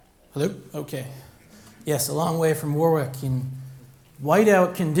Hello? Okay. Yes, a long way from Warwick in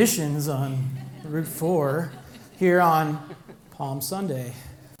whiteout conditions on Route 4 here on Palm Sunday.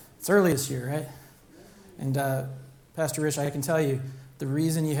 It's early this year, right? And Pastor Rich, I can tell you, the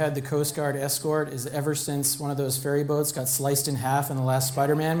reason you had the Coast Guard escort is ever since one of those ferry boats got sliced in half in the last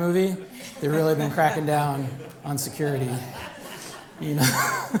Spider-Man movie, they've really been cracking down on security. You know,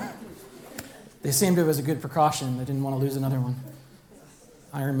 they seemed it was a good precaution. They didn't want to lose another one.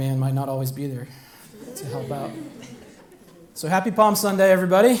 Iron Man might not always be there to help out. So happy Palm Sunday,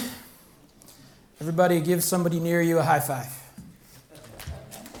 everybody. Everybody give somebody near you a high five.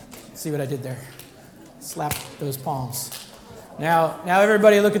 See what I did there? Slap those palms. Now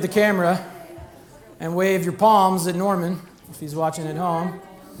everybody look at the camera and wave your palms at Norman if he's watching at home.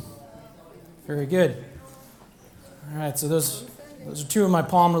 Very good. All right, so those are two of my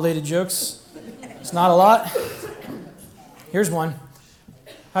palm-related jokes. It's not a lot. Here's one.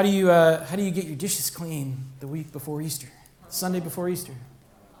 How do you get your dishes clean the week before Easter? Sunday before Easter?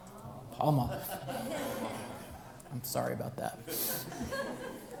 Palmolive. I'm sorry about that.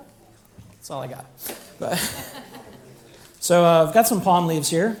 That's all I got. So I've got some palm leaves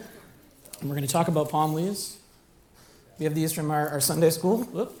here, and we're going to talk about palm leaves. We have these from our Sunday school.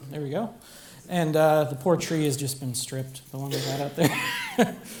 Whoop, there we go. And the poor tree has just been stripped, the one we got out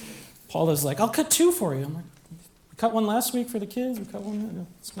there. Paula's like, I'll cut two for you. I'm like, we cut one last week for the kids. We cut one.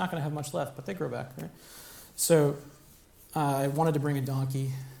 It's not going to have much left, but they grow back, right? So I wanted to bring a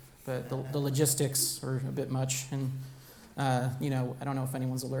donkey, but the logistics were a bit much. And, I don't know if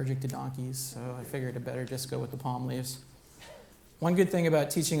anyone's allergic to donkeys, so I figured it better just go with the palm leaves. One good thing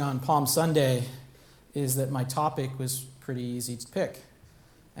about teaching on Palm Sunday is that my topic was pretty easy to pick.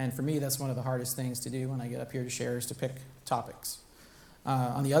 And for me, that's one of the hardest things to do when I get up here to share is to pick topics.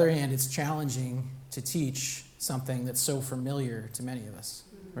 On the other hand, it's challenging to teach something that's so familiar to many of us,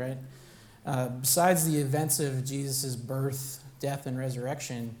 right? Besides the events of Jesus' birth, death, and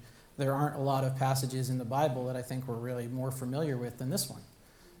resurrection, there aren't a lot of passages in the Bible that I think we're really more familiar with than this one.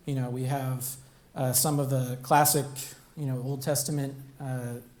 You know, we have some of the classic, Old Testament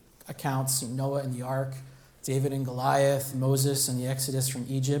accounts, Noah and the Ark, David and Goliath, Moses and the Exodus from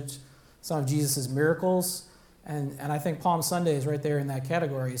Egypt, some of Jesus' miracles. And I think Palm Sunday is right there in that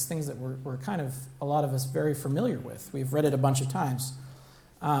category. It's things that we're kind of, a lot of us, very familiar with. We've read it a bunch of times.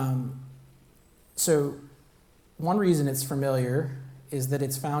 So one reason it's familiar is that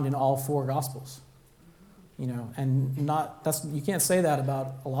it's found in all four Gospels. And you can't say that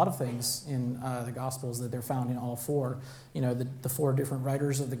about a lot of things in the Gospels, that they're found in all four. The four different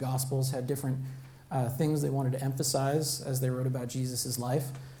writers of the Gospels had different things they wanted to emphasize as they wrote about Jesus' life.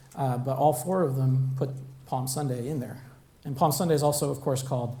 But all four of them put Palm Sunday in there. And Palm Sunday is also, of course,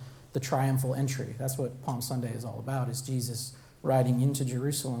 called the triumphal entry. That's what Palm Sunday is all about, is Jesus riding into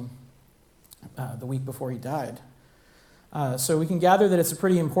Jerusalem the week before he died. So we can gather that it's a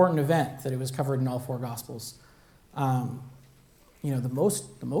pretty important event, that it was covered in all four Gospels. The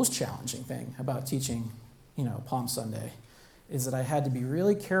most challenging thing about teaching, Palm Sunday is that I had to be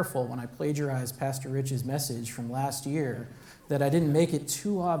really careful when I plagiarized Pastor Rich's message from last year that I didn't make it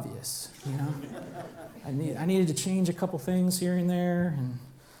too obvious, I needed to change a couple things here and there, and,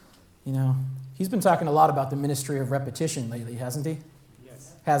 he's been talking a lot about the ministry of repetition lately, hasn't he?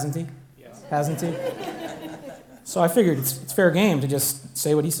 Yes. Hasn't he? Yes. Hasn't he? So I figured it's fair game to just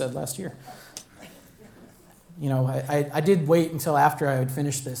say what he said last year. I did wait until after I had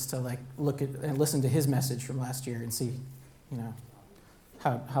finished this to look at and listen to his message from last year and see,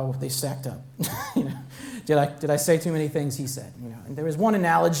 how they stacked up. Did I say too many things he said? And there was one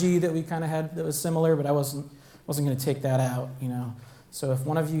analogy that we kind of had that was similar, but I wasn't going to take that out. So if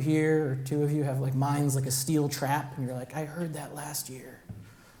one of you here or two of you have minds like a steel trap, and you're like, I heard that last year,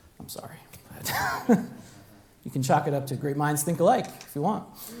 I'm sorry. You can chalk it up to great minds think alike if you want.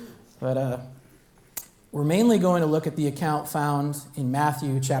 But we're mainly going to look at the account found in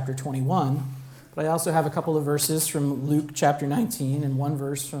Matthew chapter 21. But I also have a couple of verses from Luke chapter 19 and one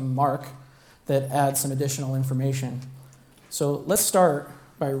verse from Mark that add some additional information. So let's start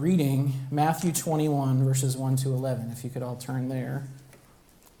by reading Matthew 21, verses 1 to 11, if you could all turn there.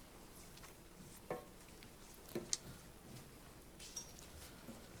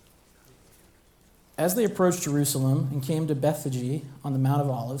 As they approached Jerusalem and came to Bethphage on the Mount of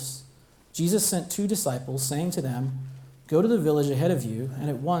Olives, Jesus sent 2 disciples, saying to them, Go to the village ahead of you, and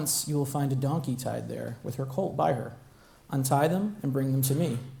at once you will find a donkey tied there, with her colt by her. Untie them and bring them to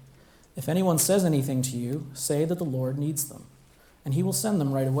me. If anyone says anything to you, say that the Lord needs them, and he will send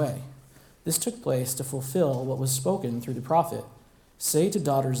them right away. This took place to fulfill what was spoken through the prophet. Say to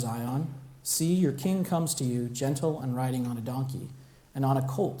daughter Zion, See, your king comes to you, gentle and riding on a donkey, and on a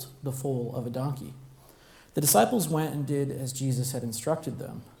colt, the foal of a donkey. The disciples went and did as Jesus had instructed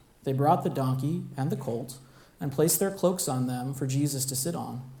them. They brought the donkey and the colt and placed their cloaks on them for Jesus to sit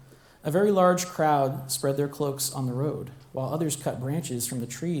on. A very large crowd spread their cloaks on the road, while others cut branches from the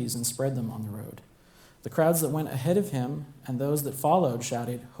trees and spread them on the road. The crowds that went ahead of him and those that followed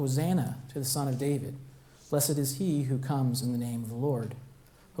shouted, "Hosanna to the Son of David. Blessed is he who comes in the name of the Lord.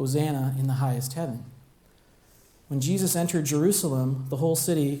 Hosanna in the highest heaven." When Jesus entered Jerusalem, the whole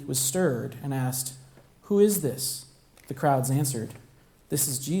city was stirred and asked, "Who is this?" The crowds answered, "This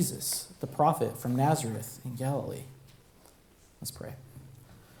is Jesus, the prophet from Nazareth in Galilee." Let's pray.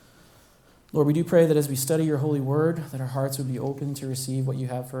 Lord, we do pray that as we study your holy word, that our hearts would be open to receive what you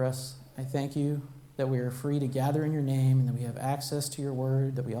have for us. I thank you that we are free to gather in your name and that we have access to your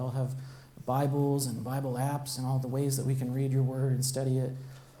word, that we all have Bibles and Bible apps and all the ways that we can read your word and study it.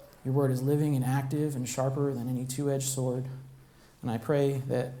 Your word is living and active and sharper than any two-edged sword. And I pray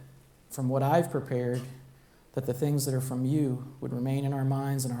that from what I've prepared, that the things that are from you would remain in our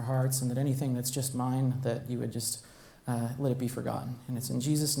minds and our hearts, and that anything that's just mine, that you would just let it be forgotten. And it's in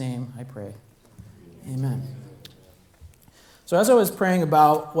Jesus' name I pray. Amen. So as I was praying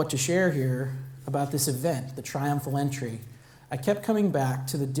about what to share here about this event, the triumphal entry, I kept coming back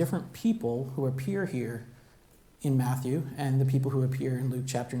to the different people who appear here in Matthew and the people who appear in Luke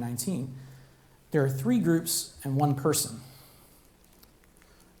chapter 19. There are three groups and one person.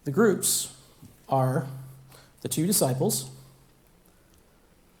 The groups are the two disciples,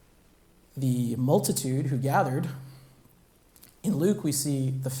 the multitude who gathered. In Luke, we see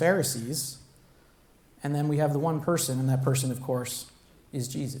the Pharisees, and then we have the one person, and that person, of course, is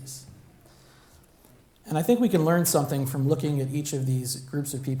Jesus. And I think we can learn something from looking at each of these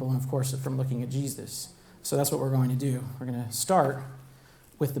groups of people, and of course, from looking at Jesus. So that's what we're going to do. We're going to start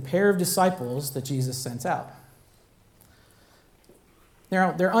with the pair of disciples that Jesus sent out.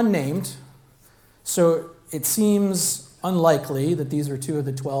 They're unnamed, so it seems unlikely that these are two of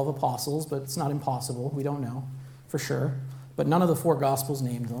the 12 apostles, but it's not impossible. We don't know for sure. But none of the four Gospels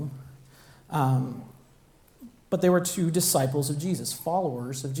named them. But they were two disciples of Jesus,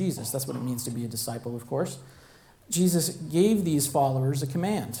 followers of Jesus. That's what it means to be a disciple, of course. Jesus gave these followers a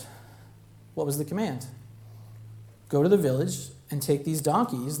command. What was the command? Go to the village and take these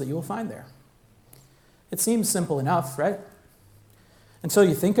donkeys that you will find there. It seems simple enough, right? Until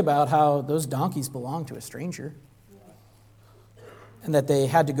you think about how those donkeys belonged to a stranger, and that they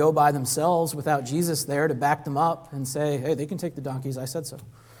had to go by themselves without Jesus there to back them up and say, "Hey, they can take the donkeys, I said so."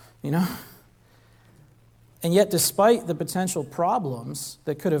 You know? And yet, despite the potential problems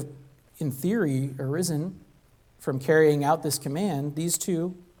that could have, in theory, arisen from carrying out this command, these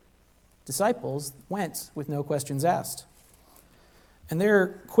two disciples went with no questions asked. And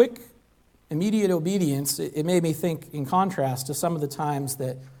their quick, immediate obedience, it made me think in contrast to some of the times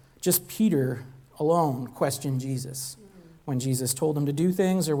that just Peter alone questioned Jesus when Jesus told him to do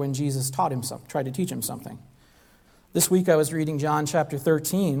things or when Jesus taught him something, tried to teach him something. This week I was reading John chapter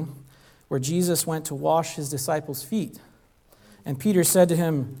 13, where Jesus went to wash his disciples' feet. And Peter said to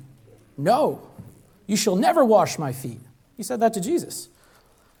him, "No, you shall never wash my feet." He said that to Jesus.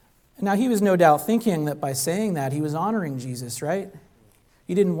 Now he was no doubt thinking that by saying that, he was honoring Jesus, right?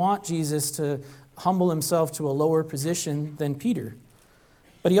 He didn't want Jesus to humble himself to a lower position than Peter.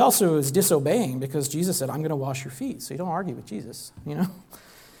 But he also is disobeying because Jesus said, "I'm going to wash your feet." So you don't argue with Jesus, you know?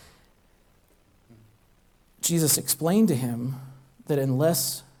 Jesus explained to him that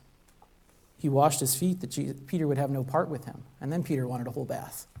unless he washed his feet, that Peter would have no part with him. And then Peter wanted a whole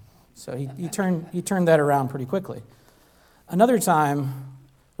bath. So he turned that around pretty quickly. Another time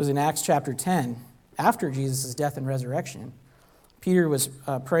was in Acts chapter 10, after Jesus' death and resurrection. Peter was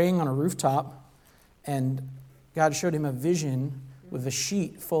praying on a rooftop, and God showed him a vision with a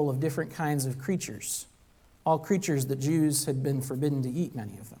sheet full of different kinds of creatures, all creatures that Jews had been forbidden to eat,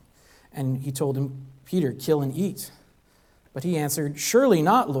 many of them. And he told him, "Peter, kill and eat." But he answered, "Surely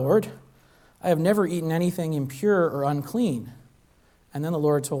not, Lord. I have never eaten anything impure or unclean." And then the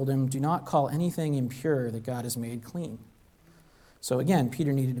Lord told him, "Do not call anything impure that God has made clean." So again,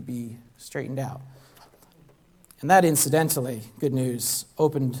 Peter needed to be straightened out. And that, incidentally, good news,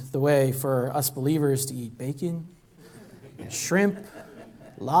 opened the way for us believers to eat bacon, shrimp,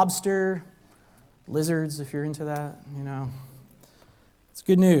 lobster, lizards, if you're into that, you know. It's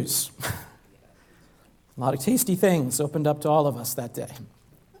good news. A lot of tasty things opened up to all of us that day.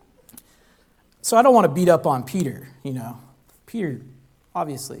 So I don't want to beat up on Peter, you know. Peter,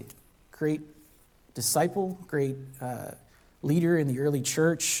 obviously, great disciple, great leader in the early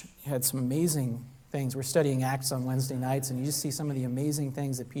church. He had some amazing things. We're studying Acts on Wednesday nights, and you just see some of the amazing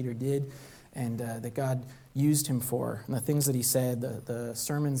things that Peter did and that God used him for. And the things that he said, the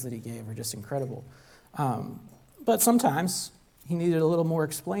sermons that he gave are just incredible. But sometimes he needed a little more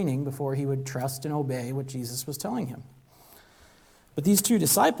explaining before he would trust and obey what Jesus was telling him. But these two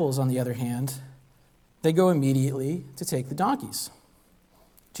disciples, on the other hand, they go immediately to take the donkeys.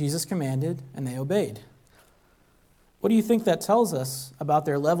 Jesus commanded, and they obeyed. What do you think that tells us about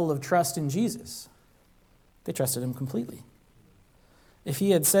their level of trust in Jesus? They trusted him completely. If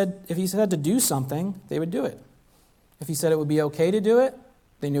he said to do something, they would do it. If he said it would be okay to do it,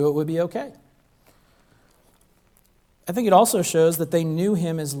 they knew it would be okay. I think it also shows that they knew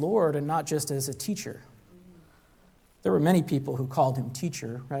him as Lord and not just as a teacher. There were many people who called him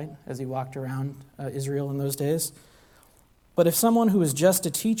teacher, right, as he walked around Israel in those days. But if someone who was just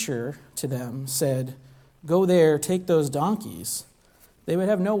a teacher to them said, "Go there, take those donkeys," they would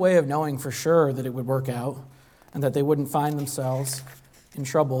have no way of knowing for sure that it would work out and that they wouldn't find themselves in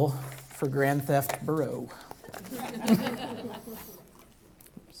trouble for Grand Theft Bureau.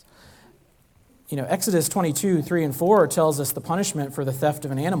 Exodus 22, 3 and 4 tells us the punishment for the theft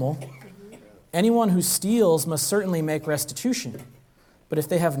of an animal. Anyone who steals must certainly make restitution, but if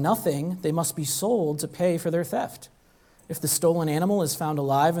they have nothing, they must be sold to pay for their theft. If the stolen animal is found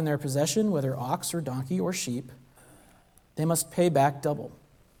alive in their possession, whether ox or donkey or sheep, they must pay back double.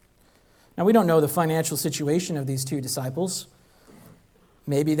 Now, we don't know the financial situation of these two disciples.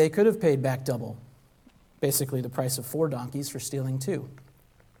 Maybe they could have paid back double, basically the price of 4 donkeys for stealing 2.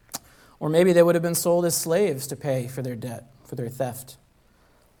 Or maybe they would have been sold as slaves to pay for their debt, for their theft.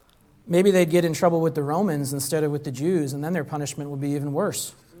 Maybe they'd get in trouble with the Romans instead of with the Jews, and then their punishment would be even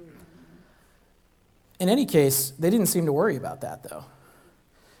worse. In any case, they didn't seem to worry about that, though.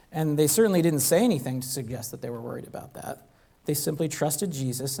 And they certainly didn't say anything to suggest that they were worried about that. They simply trusted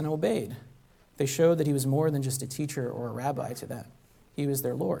Jesus and obeyed. They showed that he was more than just a teacher or a rabbi to them. He was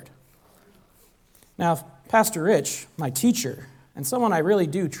their Lord. Now, if Pastor Rich, my teacher, and someone I really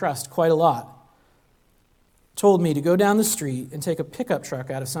do trust quite a lot, told me to go down the street and take a pickup truck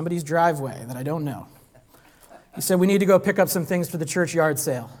out of somebody's driveway that I don't know. He said, "We need to go pick up some things for the church yard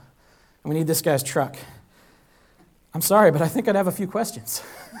sale, and we need this guy's truck." I'm sorry, but I think I'd have a few questions.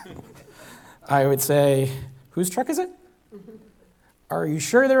 I would say, "Whose truck is it? Are you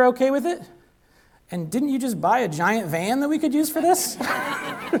sure they're okay with it? And didn't you just buy a giant van that we could use for this?"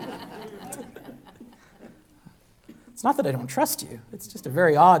 It's not that I don't trust you. It's just a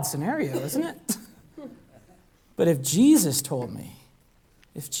very odd scenario, isn't it? But if Jesus told me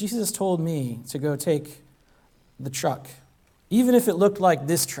to go take the truck, even if it looked like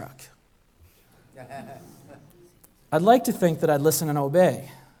this truck, I'd like to think that I'd listen and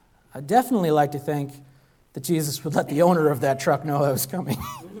obey. I'd definitely like to think that Jesus would let the owner of that truck know I was coming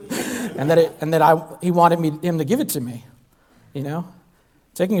and that he wanted him to give it to me.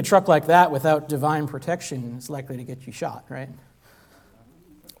 Taking a truck like that without divine protection is likely to get you shot, right?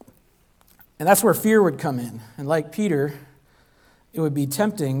 And that's where fear would come in. And like Peter, it would be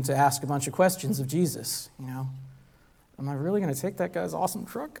tempting to ask a bunch of questions of Jesus. Am I really going to take that guy's awesome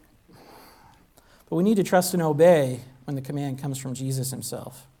truck? But we need to trust and obey when the command comes from Jesus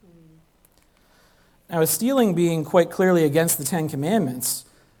himself. Now, with stealing being quite clearly against the 10 Commandments,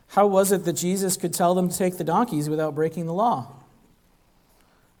 how was it that Jesus could tell them to take the donkeys without breaking the law?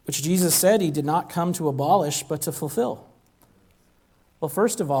 Which Jesus said he did not come to abolish, but to fulfill. Well,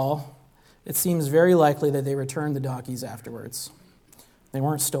 first of all, it seems very likely that they returned the donkeys afterwards. They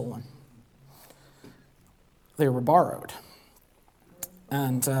weren't stolen. They were borrowed.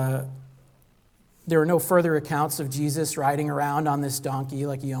 And there are no further accounts of Jesus riding around on this donkey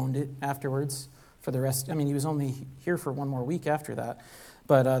like he owned it afterwards for the rest. He was only here for one more week after that.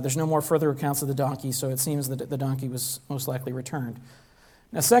 But there's no more further accounts of the donkey, so it seems that the donkey was most likely returned.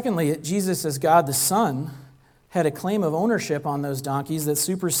 Now, secondly, Jesus, as God the Son, had a claim of ownership on those donkeys that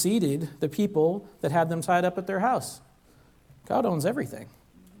superseded the people that had them tied up at their house. God owns everything.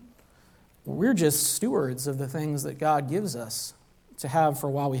 We're just stewards of the things that God gives us to have for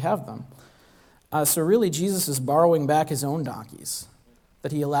while we have them. So really, Jesus is borrowing back his own donkeys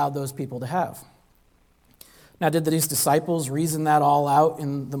that he allowed those people to have. Now, did these disciples reason that all out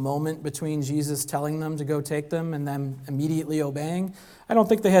in the moment between Jesus telling them to go take them and them immediately obeying? I don't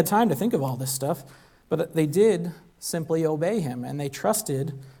think they had time to think of all this stuff, but they did simply obey him, and they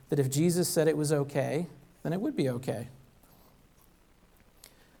trusted that if Jesus said it was okay, then it would be okay.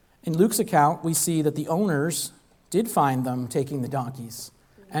 In Luke's account, we see that the owners did find them taking the donkeys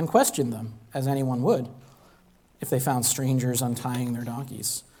and questioned them, as anyone would, if they found strangers untying their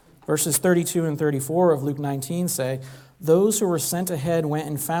donkeys. Verses 32 and 34 of Luke 19 say, "Those who were sent ahead went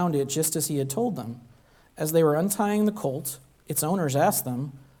and found it just as he had told them. As they were untying the colt, its owners asked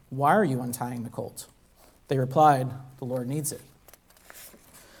them, "Why are you untying the colt?" They replied, "The Lord needs it."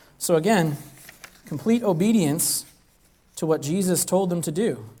 So again, complete obedience to what Jesus told them to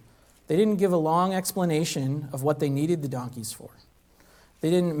do. They didn't give a long explanation of what they needed the donkeys for. They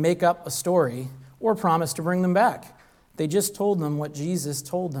didn't make up a story or promise to bring them back. They just told them what Jesus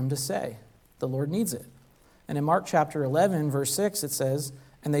told them to say. The Lord needs it. And in Mark chapter 11, verse 6, it says,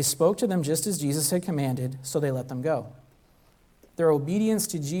 "And they spoke to them just as Jesus had commanded, so they let them go." Their obedience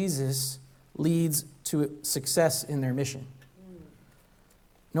to Jesus leads to success in their mission.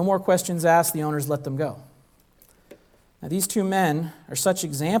 No more questions asked, the owners let them go. Now, these two men are such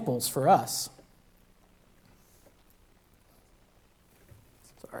examples for us.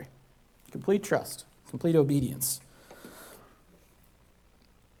 Complete trust, complete obedience.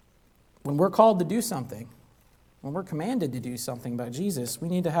 When we're called to do something, when we're commanded to do something by Jesus, we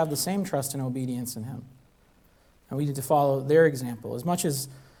need to have the same trust and obedience in him. And we need to follow their example. As much as,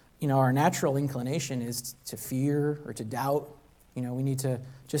 our natural inclination is to fear or to doubt, we need to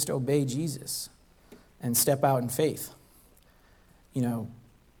just obey Jesus and step out in faith.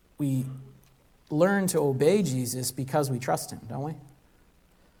 We learn to obey Jesus because we trust him, don't we?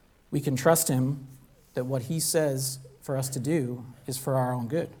 We can trust him that what he says for us to do is for our own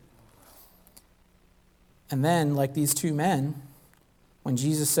good. And then, like these two men, when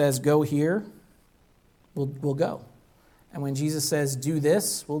Jesus says, "Go here," we'll go. And when Jesus says, "Do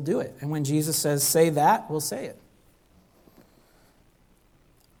this," we'll do it. And when Jesus says, "Say that," we'll say it.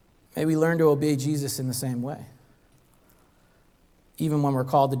 May we learn to obey Jesus in the same way. Even when we're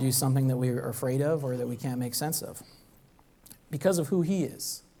called to do something that we are afraid of or that we can't make sense of. Because of who he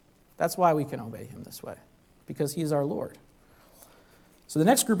is. That's why we can obey him this way, because he is our Lord. So the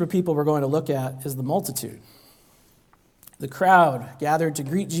next group of people we're going to look at is the multitude. The crowd gathered to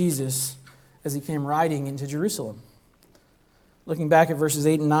greet Jesus as he came riding into Jerusalem. Looking back at verses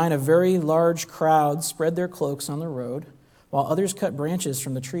 8 and 9, a very large crowd spread their cloaks on the road, while others cut branches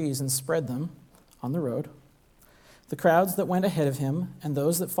from the trees and spread them on the road. The crowds that went ahead of him and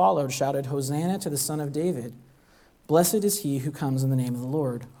those that followed shouted, "Hosanna to the Son of David. Blessed is he who comes in the name of the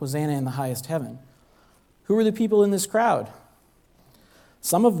Lord. Hosanna in the highest heaven." Who were the people in this crowd?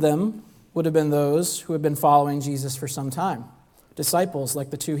 Some of them would have been those who had been following Jesus for some time, disciples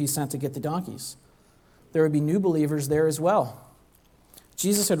like the two he sent to get the donkeys. There would be new believers there as well.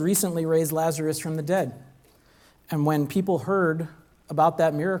 Jesus had recently raised Lazarus from the dead, and when people heard about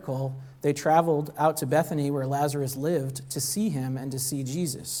that miracle, they traveled out to Bethany where Lazarus lived to see him and to see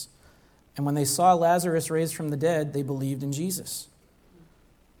Jesus. And when they saw Lazarus raised from the dead, they believed in Jesus.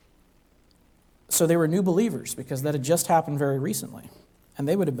 So they were new believers because that had just happened very recently. And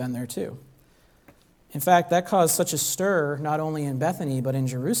they would have been there too. In fact, that caused such a stir, not only in Bethany, but in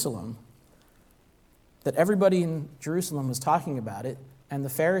Jerusalem, that everybody in Jerusalem was talking about it. And the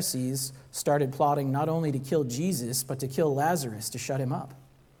Pharisees started plotting not only to kill Jesus, but to kill Lazarus to shut him up.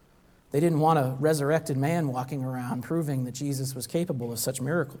 They didn't want a resurrected man walking around proving that Jesus was capable of such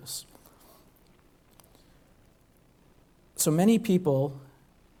miracles. So many people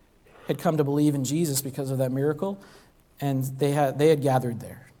had come to believe in Jesus because of that miracle, and they had gathered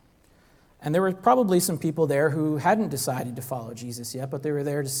there. And there were probably some people there who hadn't decided to follow Jesus yet, but they were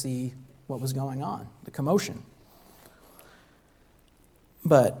there to see what was going on, the commotion.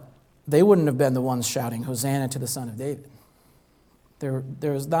 But they wouldn't have been the ones shouting, "Hosanna to the Son of David."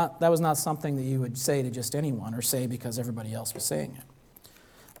 That was not something that you would say to just anyone or say because everybody else was saying it.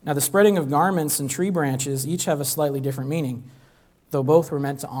 Now, the spreading of garments and tree branches each have a slightly different meaning, though both were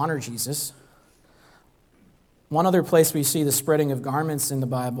meant to honor Jesus. One other place we see the spreading of garments in the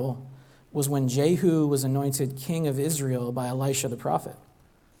Bible was when Jehu was anointed king of Israel by Elisha the prophet.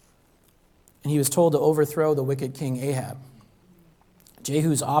 And he was told to overthrow the wicked king Ahab.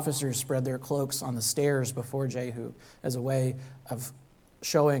 Jehu's officers spread their cloaks on the stairs before Jehu as a way of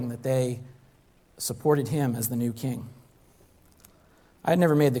showing that they supported him as the new king. I had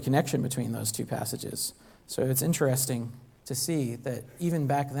never made the connection between those two passages, so it's interesting to see that even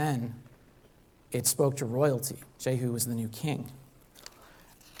back then, it spoke to royalty. Jehu was the new king.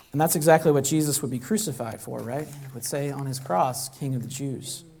 And that's exactly what Jesus would be crucified for, right? It would say on his cross, King of the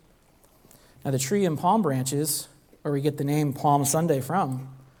Jews. Now, the tree and palm branches, where we get the name Palm Sunday from,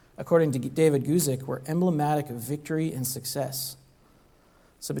 according to David Guzik, were emblematic of victory and success.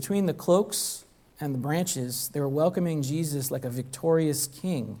 So between the cloaks and the branches, they were welcoming Jesus like a victorious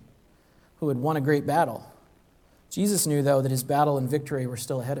king who had won a great battle. Jesus knew, though, that his battle and victory were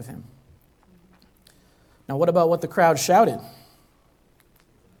still ahead of him. Now, what about what the crowd shouted?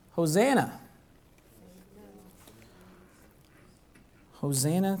 Hosanna.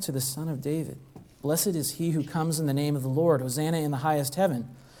 Hosanna to the Son of David. Blessed is he who comes in the name of the Lord. Hosanna in the highest heaven.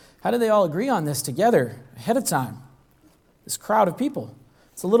 How did they all agree on this together ahead of time? This crowd of people.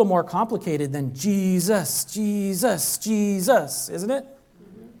 It's a little more complicated than Jesus, Jesus, Jesus, isn't it?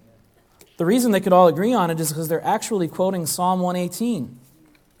 The reason they could all agree on it is because they're actually quoting Psalm 118,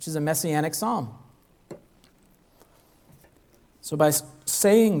 which is a messianic psalm. So by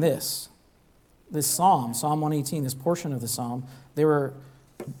saying this psalm, Psalm 118, this portion of the psalm, they were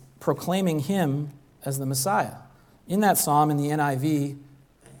proclaiming him as the Messiah. In that psalm, in the NIV,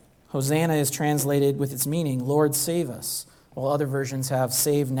 Hosanna is translated with its meaning, Lord, save us, while other versions have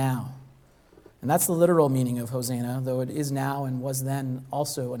save now. And that's the literal meaning of Hosanna, though it is now and was then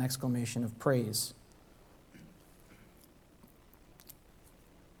also an exclamation of praise.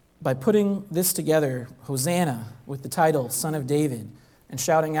 By putting this together, Hosanna, with the title Son of David, and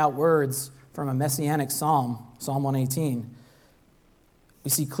shouting out words from a messianic psalm, Psalm 118, we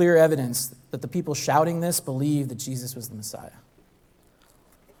see clear evidence that the people shouting this believed that Jesus was the Messiah.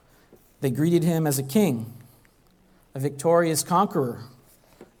 They greeted him as a king, a victorious conqueror,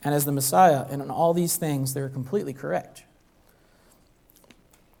 and as the Messiah, and in all these things, they're completely correct.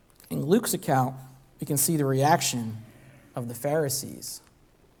 In Luke's account, we can see the reaction of the Pharisees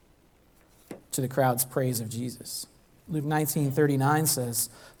to the crowd's praise of Jesus. Luke 19:39 says,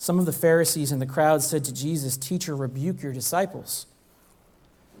 some of the Pharisees in the crowd said to Jesus, "Teacher, rebuke your disciples."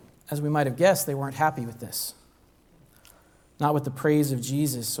 As we might have guessed, they weren't happy with this. Not with the praise of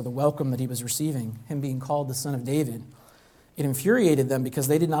Jesus or the welcome that he was receiving, him being called the Son of David. It infuriated them because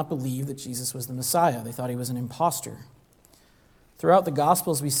they did not believe that Jesus was the Messiah. They thought he was an imposter. Throughout the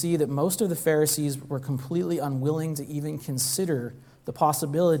Gospels, we see that most of the Pharisees were completely unwilling to even consider the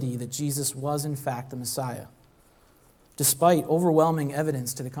possibility that Jesus was in fact the Messiah, despite overwhelming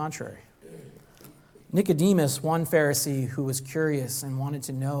evidence to the contrary. Nicodemus, one Pharisee who was curious and wanted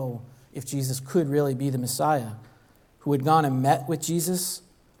to know if Jesus could really be the Messiah, who had gone and met with Jesus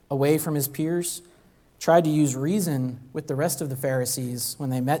away from his peers, tried to use reason with the rest of the Pharisees when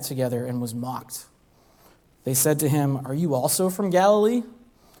they met together and was mocked. They said to him, "Are you also from Galilee?"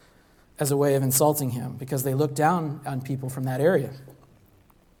 as a way of insulting him, because they looked down on people from that area.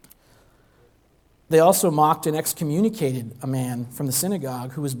 They also mocked and excommunicated a man from the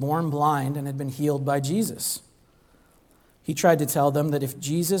synagogue who was born blind and had been healed by Jesus. He tried to tell them that if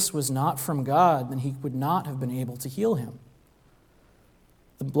Jesus was not from God, then he would not have been able to heal him.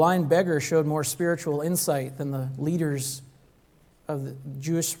 The blind beggar showed more spiritual insight than the leaders of the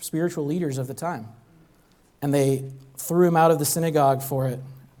Jewish spiritual leaders of the time. And they threw him out of the synagogue for it.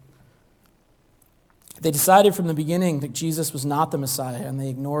 They decided from the beginning that Jesus was not the Messiah, and they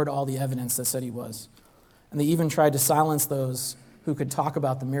ignored all the evidence that said he was. And they even tried to silence those who could talk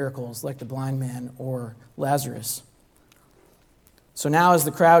about the miracles, like the blind man or Lazarus. So now as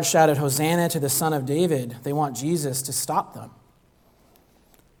the crowd shouted, "Hosanna to the Son of David," they want Jesus to stop them,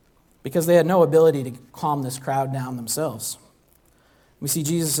 because they had no ability to calm this crowd down themselves. We see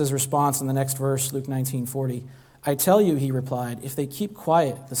Jesus' response in the next verse, Luke 19:40. "I tell you," he replied, "if they keep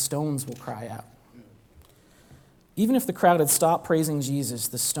quiet, the stones will cry out." Even if the crowd had stopped praising Jesus,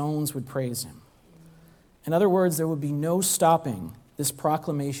 the stones would praise him. In other words, there would be no stopping this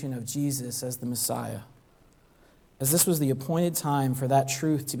proclamation of Jesus as the Messiah, as this was the appointed time for that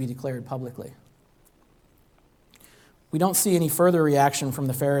truth to be declared publicly. We don't see any further reaction from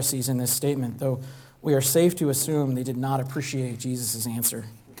the Pharisees in this statement, though we are safe to assume they did not appreciate Jesus' answer.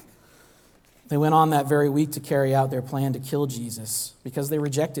 They went on that very week to carry out their plan to kill Jesus because they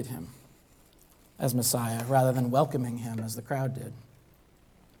rejected him as Messiah rather than welcoming him as the crowd did.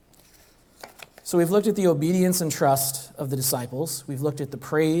 So we've looked at the obedience and trust of the disciples, we've looked at the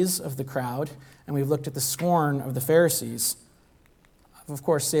praise of the crowd, and we've looked at the scorn of the Pharisees. I've, of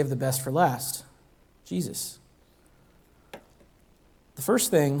course, saved the best for last, Jesus. The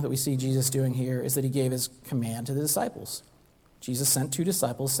first thing that we see Jesus doing here is that he gave his command to the disciples. Jesus sent 2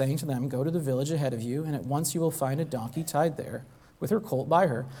 disciples, saying to them, "Go to the village ahead of you, and at once you will find a donkey tied there, with her colt by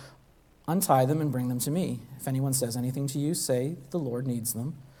her. Untie them and bring them to me. If anyone says anything to you, say, 'The Lord needs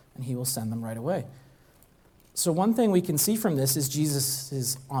them,' and he will send them right away." So one thing we can see from this is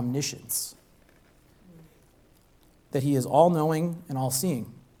Jesus' omniscience, that he is all-knowing and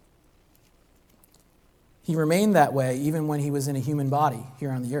all-seeing. He remained that way even when he was in a human body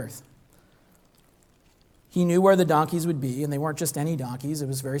here on the earth. He knew where the donkeys would be, and they weren't just any donkeys. It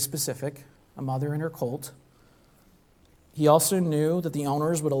was very specific, a mother and her colt. He also knew that the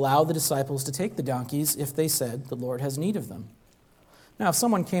owners would allow the disciples to take the donkeys if they said, "The Lord has need of them." Now, if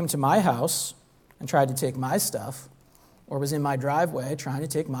someone came to my house and tried to take my stuff, or was in my driveway trying to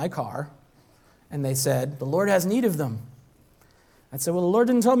take my car, and they said, "The Lord has need of them," I'd say, "Well, the Lord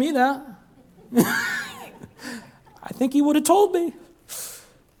didn't tell me that." I think he would have told me.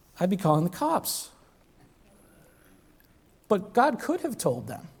 I'd be calling the cops. But God could have told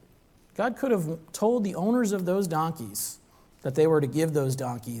them. God could have told the owners of those donkeys that they were to give those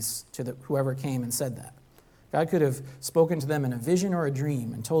donkeys to whoever came and said that. God could have spoken to them in a vision or a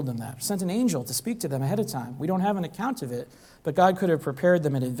dream and told them that. Sent an angel to speak to them ahead of time. We don't have an account of it, but God could have prepared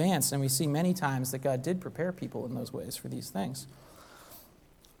them in advance, and we see many times that God did prepare people in those ways for these things.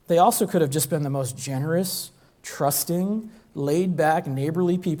 They also could have just been the most generous, trusting, laid-back,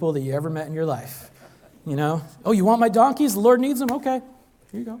 neighborly people that you ever met in your life. You know, oh, you want my donkeys? The Lord needs them? Okay,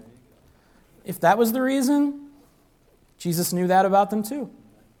 here you go. If that was the reason, Jesus knew that about them too,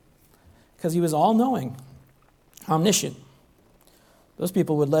 because he was all-knowing, omniscient. Those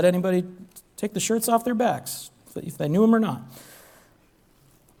people would let anybody take the shirts off their backs, if they knew him or not.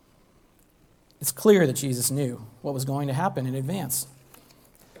 It's clear that Jesus knew what was going to happen in advance.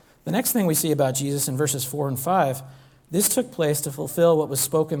 The next thing we see about Jesus in verses 4 and 5, this took place to fulfill what was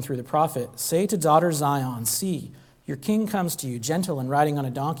spoken through the prophet. Say to daughter Zion, see, your king comes to you, gentle and riding on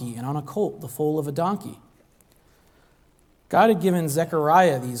a donkey, and on a colt, the foal of a donkey. God had given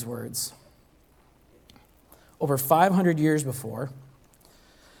Zechariah these words over 500 years before.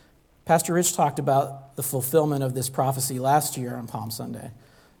 Pastor Rich talked about the fulfillment of this prophecy last year on Palm Sunday.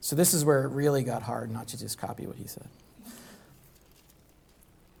 So this is where it really got hard not to just copy what he said.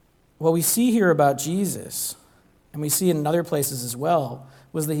 What we see here about Jesus, and we see in other places as well,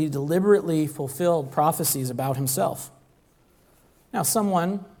 was that he deliberately fulfilled prophecies about himself. Now,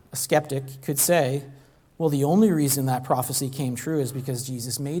 someone, a skeptic, could say, well, the only reason that prophecy came true is because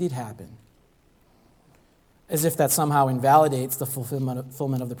Jesus made it happen. As if that somehow invalidates the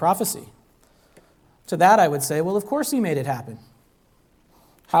fulfillment of the prophecy. To that, I would say, well, of course he made it happen.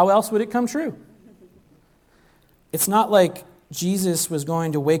 How else would it come true? It's not like Jesus was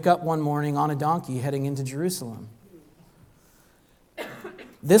going to wake up one morning on a donkey heading into Jerusalem.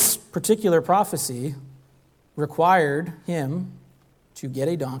 This particular prophecy required him to get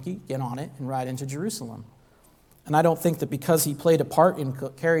a donkey, get on it, and ride into Jerusalem. And I don't think that because he played a part in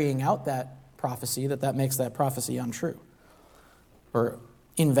carrying out that prophecy, that makes that prophecy untrue or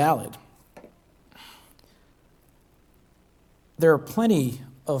invalid. There are plenty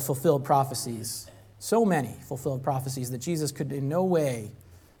of fulfilled prophecies, so many fulfilled prophecies that Jesus could in no way,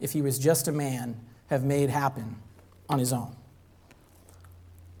 if he was just a man, have made happen on his own.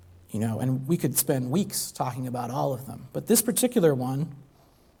 You know, and we could spend weeks talking about all of them. But this particular one,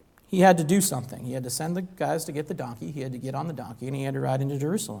 he had to do something. He had to send the guys to get the donkey, he had to get on the donkey, and he had to ride into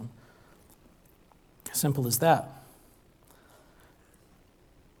Jerusalem. Simple as that.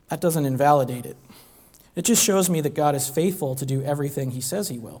 That doesn't invalidate it. It just shows me that God is faithful to do everything he says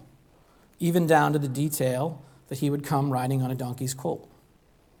he will, even down to the detail that he would come riding on a donkey's colt.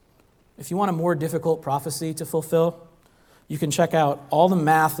 If you want a more difficult prophecy to fulfill, you can check out all the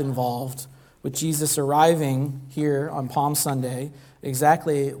math involved with Jesus arriving here on Palm Sunday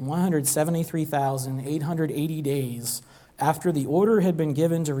exactly 173,880 days after the order had been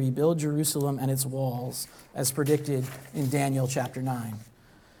given to rebuild Jerusalem and its walls, as predicted in Daniel chapter 9.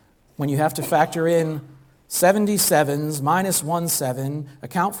 When you have to factor in 77s minus 1 7,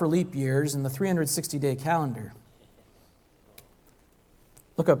 account for leap years, and the 360-day calendar.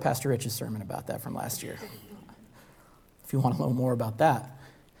 Look up Pastor Rich's sermon about that from last year, if you want to know more about that.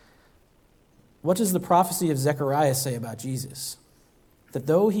 What does the prophecy of Zechariah say about Jesus? That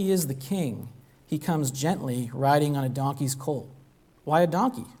though he is the king, he comes gently riding on a donkey's colt. Why a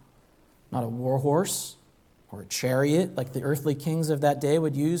donkey? Not a war horse or a chariot like the earthly kings of that day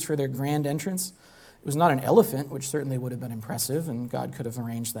would use for their grand entrance. It was not an elephant, which certainly would have been impressive, and God could have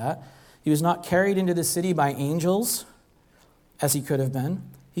arranged that. He was not carried into the city by angels, as he could have been.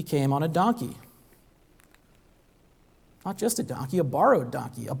 He came on a donkey. Not just a donkey, a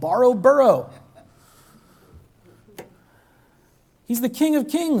borrowed burro. He's the King of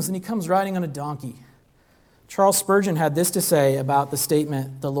Kings, and he comes riding on a donkey. Charles Spurgeon had this to say about the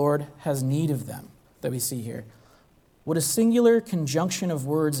statement, the Lord has need of them, that we see here. What a singular conjunction of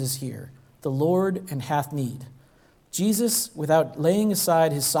words is here. The Lord and hath need. Jesus, without laying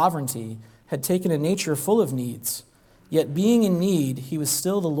aside his sovereignty, had taken a nature full of needs. Yet being in need, he was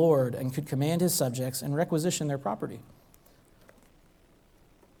still the Lord and could command his subjects and requisition their property.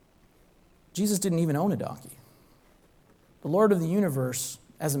 Jesus didn't even own a donkey. The Lord of the universe,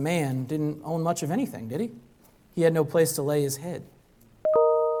 as a man, didn't own much of anything, did he? He had no place to lay his head.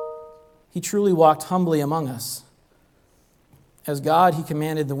 He truly walked humbly among us. As God, he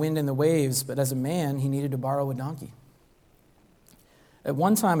commanded the wind and the waves, but as a man, he needed to borrow a donkey. At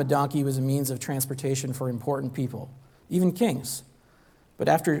one time, a donkey was a means of transportation for important people, even kings. But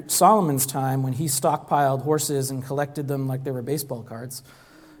after Solomon's time, when he stockpiled horses and collected them like they were baseball cards,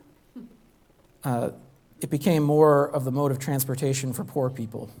 it became more of the mode of transportation for poor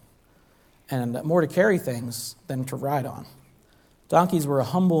people and more to carry things than to ride on. Donkeys were a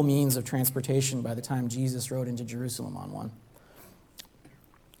humble means of transportation by the time Jesus rode into Jerusalem on one.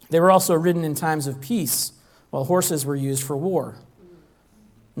 They were also ridden in times of peace, while horses were used for war.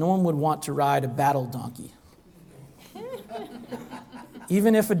 No one would want to ride a battle donkey,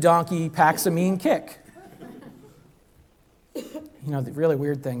 even if a donkey packs a mean kick. You know, the really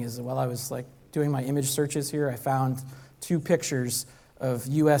weird thing is, while I was doing my image searches here, I found 2 pictures of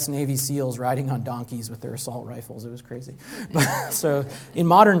U.S. Navy SEALs riding on donkeys with their assault rifles. It was crazy. So in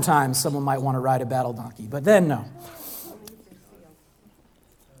modern times, someone might want to ride a battle donkey, but then no.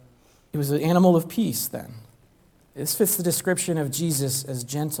 It was an animal of peace then. This fits the description of Jesus as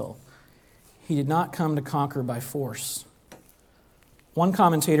gentle. He did not come to conquer by force. One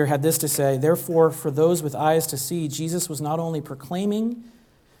commentator had this to say, therefore, for those with eyes to see, Jesus was not only proclaiming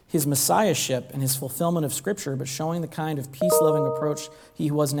his messiahship and his fulfillment of Scripture, but showing the kind of peace-loving approach he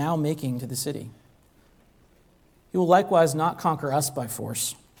was now making to the city. He will likewise not conquer us by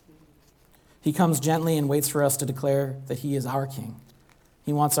force. He comes gently and waits for us to declare that he is our king.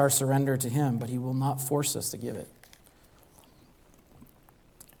 He wants our surrender to him, but he will not force us to give it.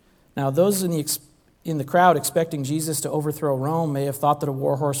 Now, those in the crowd expecting Jesus to overthrow Rome may have thought that a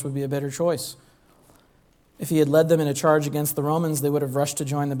war horse would be a better choice. If he had led them in a charge against the Romans, they would have rushed to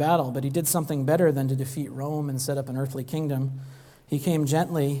join the battle. But he did something better than to defeat Rome and set up an earthly kingdom. He came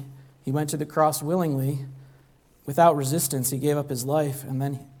gently. He went to the cross willingly. Without resistance, he gave up his life. And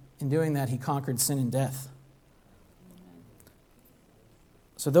then in doing that, he conquered sin and death.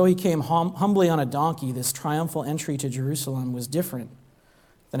 So though he came humbly on a donkey, this triumphal entry to Jerusalem was different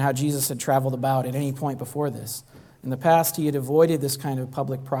than how Jesus had traveled about at any point before this. In the past, he had avoided this kind of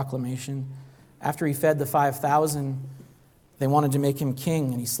public proclamation. After he fed the 5,000, they wanted to make him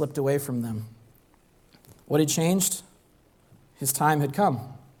king, and he slipped away from them. What had changed? His time had come.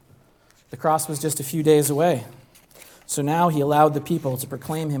 The cross was just a few days away. So now he allowed the people to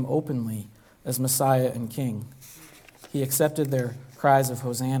proclaim him openly as Messiah and King. He accepted their cries of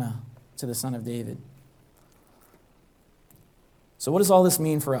Hosanna to the Son of David. So what does all this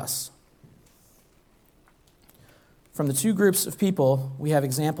mean for us? From the 2 groups of people, we have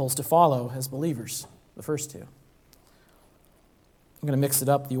examples to follow as believers, the first 2. I'm going to mix it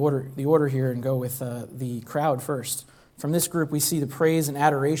up, the order here, and go with the crowd first. From this group, we see the praise and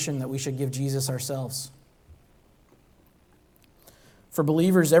adoration that we should give Jesus ourselves. For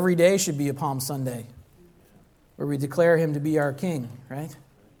believers, every day should be a Palm Sunday, where we declare him to be our King, right?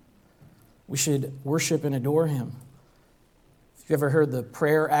 We should worship and adore him. If you've ever heard the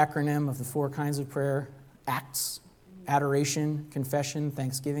prayer acronym of the 4 kinds of prayer, ACTS, adoration, confession,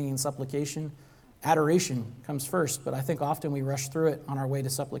 thanksgiving, and supplication. Adoration comes first, but I think often we rush through it on our way to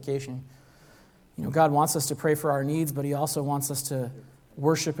supplication. You know, God wants us to pray for our needs, but he also wants us to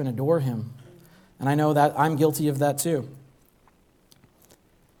worship and adore him. And I know that I'm guilty of that too.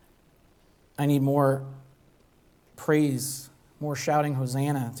 I need more praise, more shouting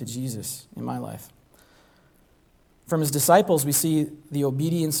Hosanna to Jesus in my life. From his disciples, we see the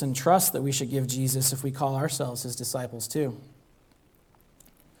obedience and trust that we should give Jesus if we call ourselves his disciples too.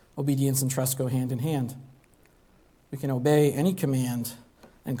 Obedience and trust go hand in hand. We can obey any command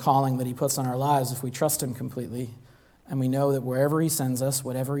and calling that he puts on our lives if we trust him completely, and we know that wherever he sends us,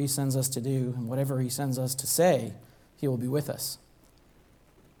 whatever he sends us to do, and whatever he sends us to say, he will be with us.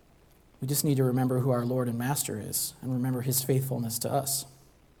 We just need to remember who our Lord and Master is and remember his faithfulness to us.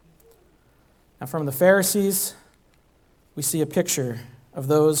 Now, from the Pharisees, we see a picture of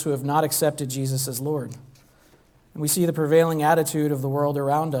those who have not accepted Jesus as Lord. And we see the prevailing attitude of the world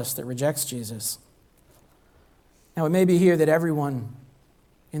around us that rejects Jesus. Now, it may be here that everyone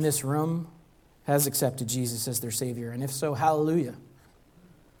in this room has accepted Jesus as their Savior, and if so, hallelujah.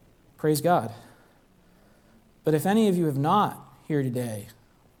 Praise God. But if any of you have not here today,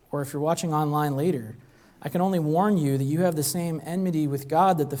 or if you're watching online later, I can only warn you that you have the same enmity with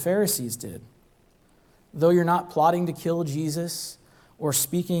God that the Pharisees did. Though you're not plotting to kill Jesus or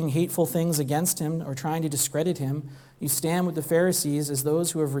speaking hateful things against him or trying to discredit him, you stand with the Pharisees as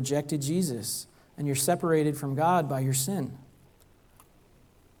those who have rejected Jesus, and you're separated from God by your sin.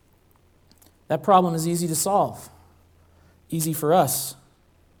 That problem is easy to solve. Easy for us.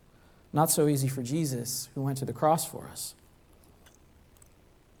 Not so easy for Jesus, who went to the cross for us.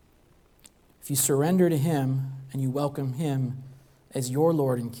 If you surrender to him and you welcome him as your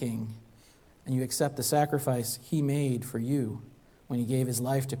Lord and King, and you accept the sacrifice he made for you when he gave his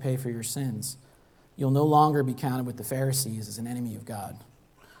life to pay for your sins, you'll no longer be counted with the Pharisees as an enemy of God,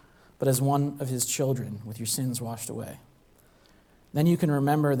 but as one of his children with your sins washed away. Then you can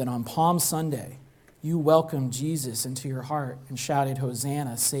remember that on Palm Sunday, you welcomed Jesus into your heart and shouted,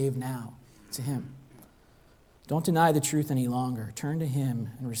 Hosanna, save now, to him. Don't deny the truth any longer. Turn to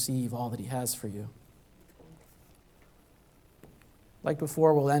him and receive all that he has for you. Like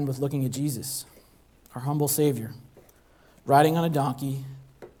before, we'll end with looking at Jesus, our humble Savior, riding on a donkey,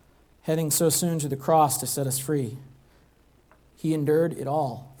 heading so soon to the cross to set us free. He endured it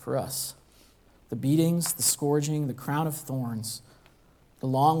all for us. The beatings, the scourging, the crown of thorns, the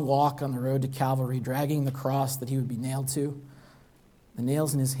long walk on the road to Calvary, dragging the cross that he would be nailed to, the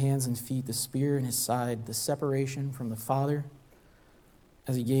nails in his hands and feet, the spear in his side, the separation from the Father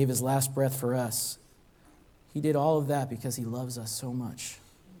as he gave his last breath for us. He did all of that because he loves us so much.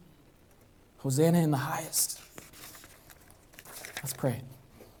 Hosanna in the highest. Let's pray.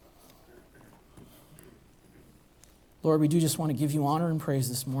 Lord, we do just want to give you honor and praise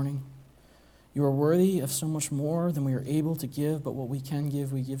this morning. You are worthy of so much more than we are able to give, but what we can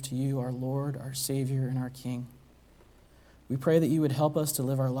give, we give to you, our Lord, our Savior, and our King. We pray that you would help us to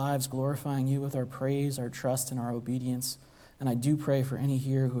live our lives glorifying you with our praise, our trust, and our obedience. And I do pray for any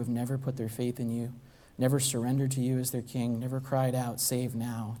here who have never put their faith in you, never surrendered to you as their King, never cried out, save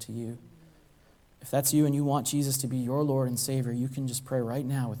now, to you. If that's you and you want Jesus to be your Lord and Savior, you can just pray right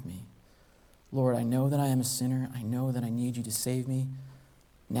now with me. Lord, I know that I am a sinner. I know that I need you to save me.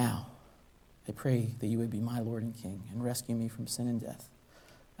 Now, I pray that you would be my Lord and King and rescue me from sin and death.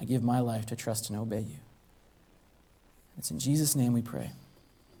 I give my life to trust and obey you. It's in Jesus' name we pray.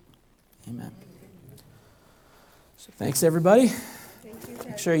 Amen. So thanks, everybody. Thank you, Ted.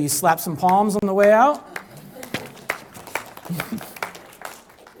 Make sure you slap some palms on the way out.